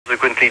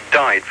subsequently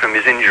died from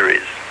his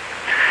injuries.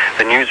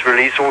 The news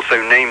release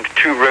also named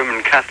 2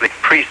 Roman Catholic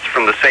priests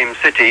from the same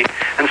city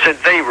and said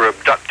they were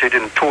abducted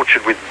and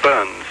tortured with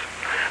burns,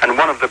 and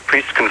one of the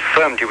priests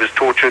confirmed he was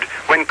tortured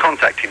when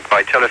contacted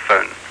by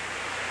telephone.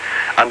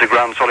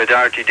 Underground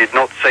Solidarity did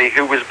not say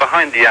who was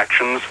behind the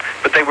actions,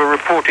 but they were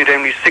reported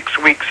only 6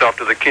 weeks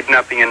after the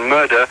kidnapping and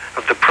murder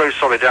of the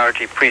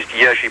pro-Solidarity priest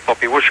Jerzy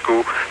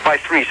Popiełuszko by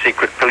 3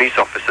 secret police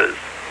officers.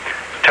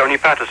 Tony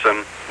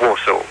Patterson,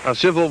 Warsaw. A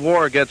civil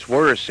war gets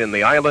worse in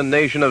the island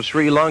nation of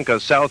Sri Lanka,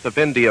 south of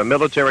India.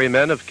 Military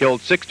men have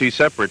killed 60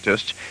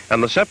 separatists,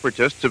 and the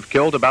separatists have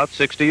killed about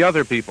 60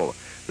 other people.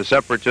 The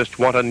separatists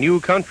want a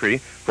new country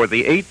for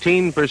the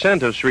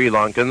 18% of Sri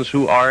Lankans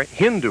who are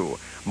Hindu.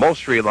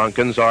 Most Sri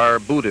Lankans are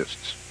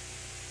Buddhists.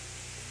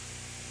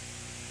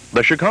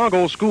 The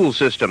Chicago school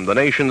system, the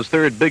nation's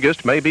 3rd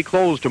biggest, may be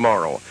closed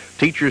tomorrow.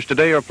 Teachers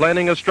today are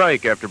planning a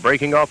strike after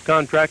breaking off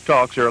contract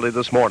talks early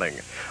this morning.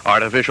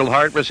 Artificial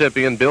heart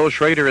recipient Bill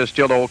Schrader is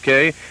still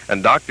okay,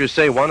 and doctors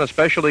say one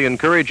especially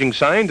encouraging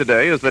sign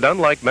today is that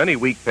unlike many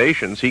weak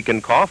patients, he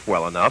can cough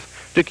well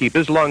enough to keep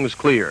his lungs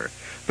clear.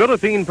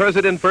 Philippine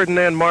President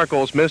Ferdinand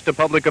Marcos missed a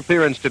public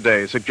appearance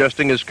today,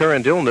 suggesting his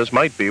current illness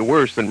might be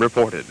worse than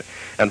reported.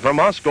 And from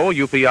Moscow,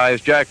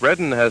 UPI's Jack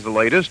Redden has the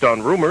latest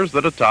on rumors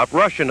that a top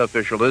Russian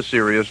official is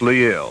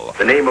seriously ill.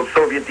 The name of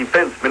Soviet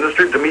Defense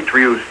Minister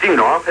Dmitry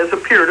Ustinov has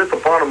appeared at the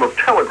bottom of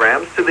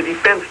telegrams to the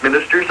defense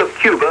ministers of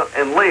Cuba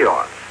and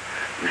Laos.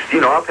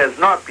 Ustinov has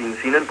not been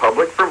seen in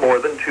public for more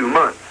than 2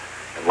 months,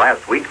 and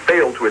last week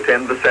failed to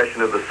attend the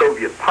session of the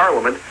Soviet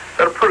Parliament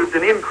that approved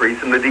an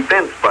increase in the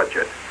defense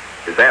budget.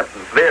 His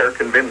absence there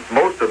convinced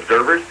most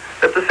observers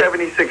that the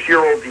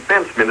 76-year-old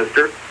defense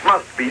minister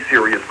must be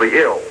seriously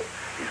ill.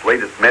 These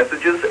latest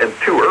messages and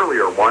 2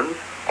 earlier ones,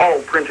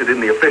 all printed in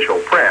the official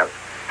press,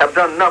 have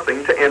done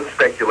nothing to end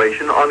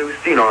speculation on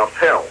Ustinov's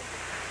health.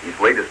 These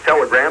latest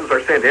telegrams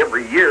are sent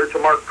every year to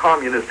mark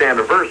communist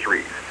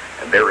anniversaries,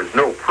 and there is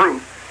no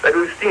proof that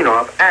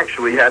Ustinov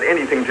actually had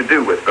anything to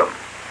do with them.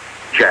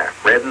 Jack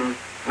Redden,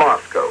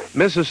 Moscow.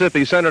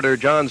 Mississippi Senator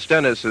John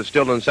Stennis is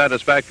still in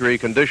satisfactory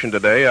condition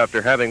today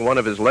after having one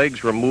of his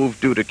legs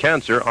removed due to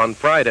cancer on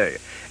Friday.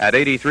 At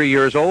 83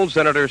 years old,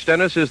 Senator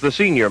Stennis is the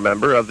senior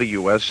member of the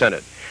U.S.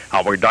 Senate.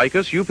 Howard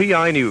Dicus,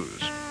 UPI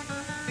News.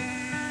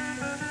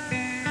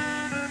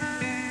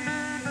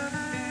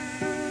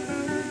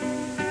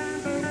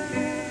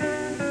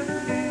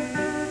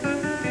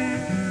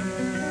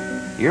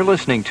 You're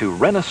listening to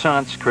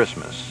Renaissance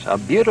Christmas, a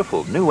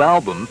beautiful new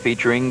album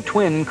featuring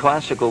twin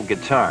classical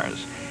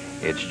guitars.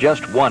 It's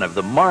just one of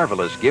the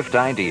marvelous gift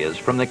ideas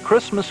from the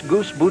Christmas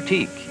Goose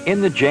Boutique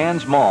in the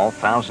Jan's Mall,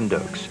 Thousand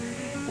Oaks.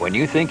 When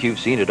you think you've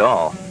seen it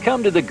all,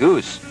 come to the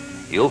Goose.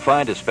 You'll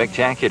find a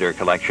spectacular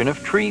collection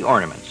of tree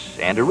ornaments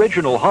and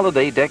original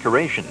holiday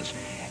decorations,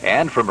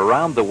 and from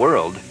around the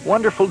world,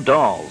 wonderful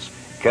dolls,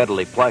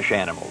 cuddly plush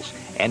animals,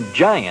 and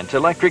giant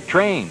electric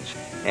trains,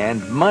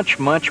 and much,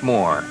 much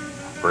more.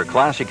 For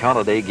classic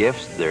holiday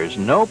gifts, there's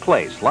no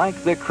place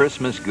like the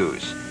Christmas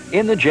Goose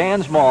in the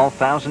Jan's Mall,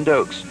 Thousand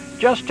Oaks,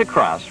 just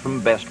across from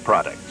Best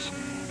Products.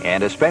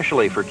 And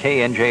especially for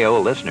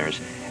KNJO listeners,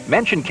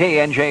 mention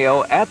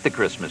KNJO at the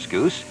Christmas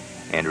Goose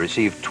and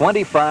receive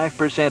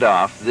 25%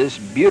 off this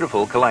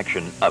beautiful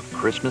collection of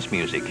Christmas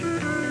music.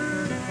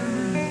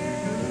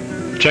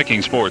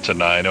 Checking sports at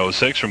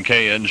 9:06 from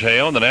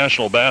KNJO. The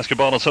National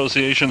Basketball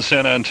Association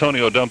San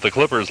Antonio dumped the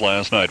Clippers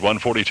last night,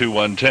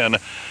 142-110.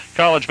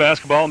 College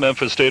basketball,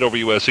 Memphis State over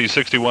USC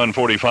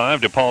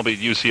 61-45. DePaul beat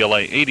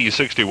UCLA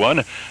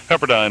 80-61.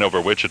 Pepperdine over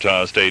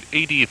Wichita State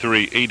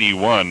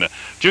 83-81.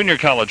 Junior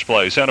college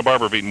play, Santa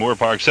Barbara beat Moore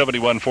Park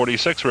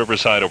 71-46.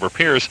 Riverside over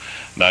Pierce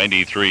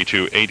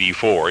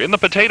 93-84. In the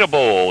Potato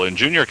Bowl in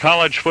junior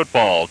college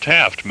football,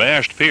 Taft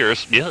mashed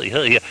Pierce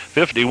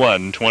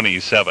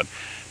 51-27.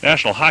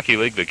 National Hockey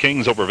League, the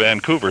Kings over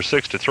Vancouver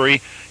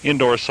 6-3.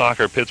 Indoor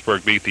soccer,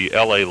 Pittsburgh beat the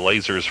LA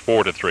Lasers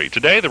 4-3.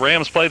 Today, the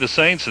Rams play the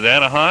Saints at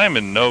Anaheim,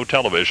 and no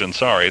television.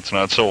 Sorry, it's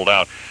not sold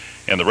out.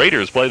 And the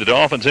Raiders play the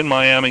Dolphins in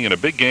Miami in a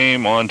big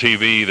game on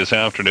TV this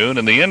afternoon.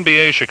 And the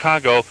NBA,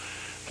 Chicago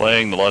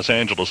playing the Los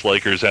Angeles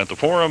Lakers at the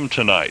Forum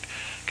tonight.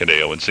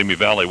 Cadeo and Simi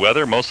Valley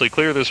weather, mostly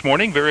clear this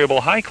morning.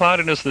 Variable high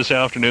cloudiness this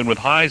afternoon with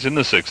highs in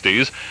the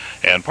 60s.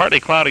 And partly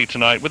cloudy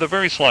tonight with a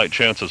very slight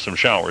chance of some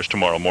showers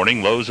tomorrow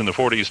morning. Lows in the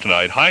 40s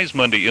tonight. Highs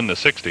Monday in the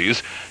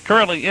 60s.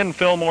 Currently in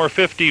Fillmore,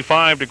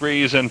 55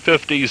 degrees and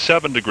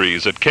 57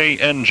 degrees at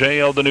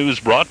KNJL. The news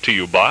brought to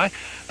you by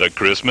the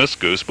Christmas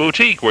Goose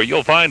Boutique, where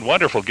you'll find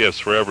wonderful gifts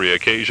for every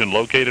occasion,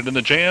 located in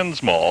the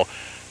Jan's Mall,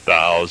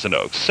 Thousand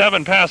Oaks.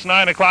 7 past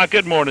 9 o'clock.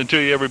 Good morning to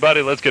you,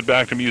 everybody. Let's get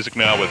back to music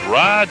now with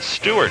Rod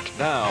Stewart.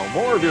 Now,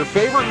 more of your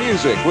favorite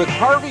music with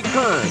Harvey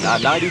Kern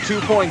on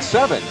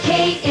 92.7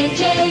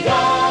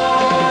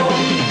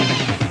 KNJO.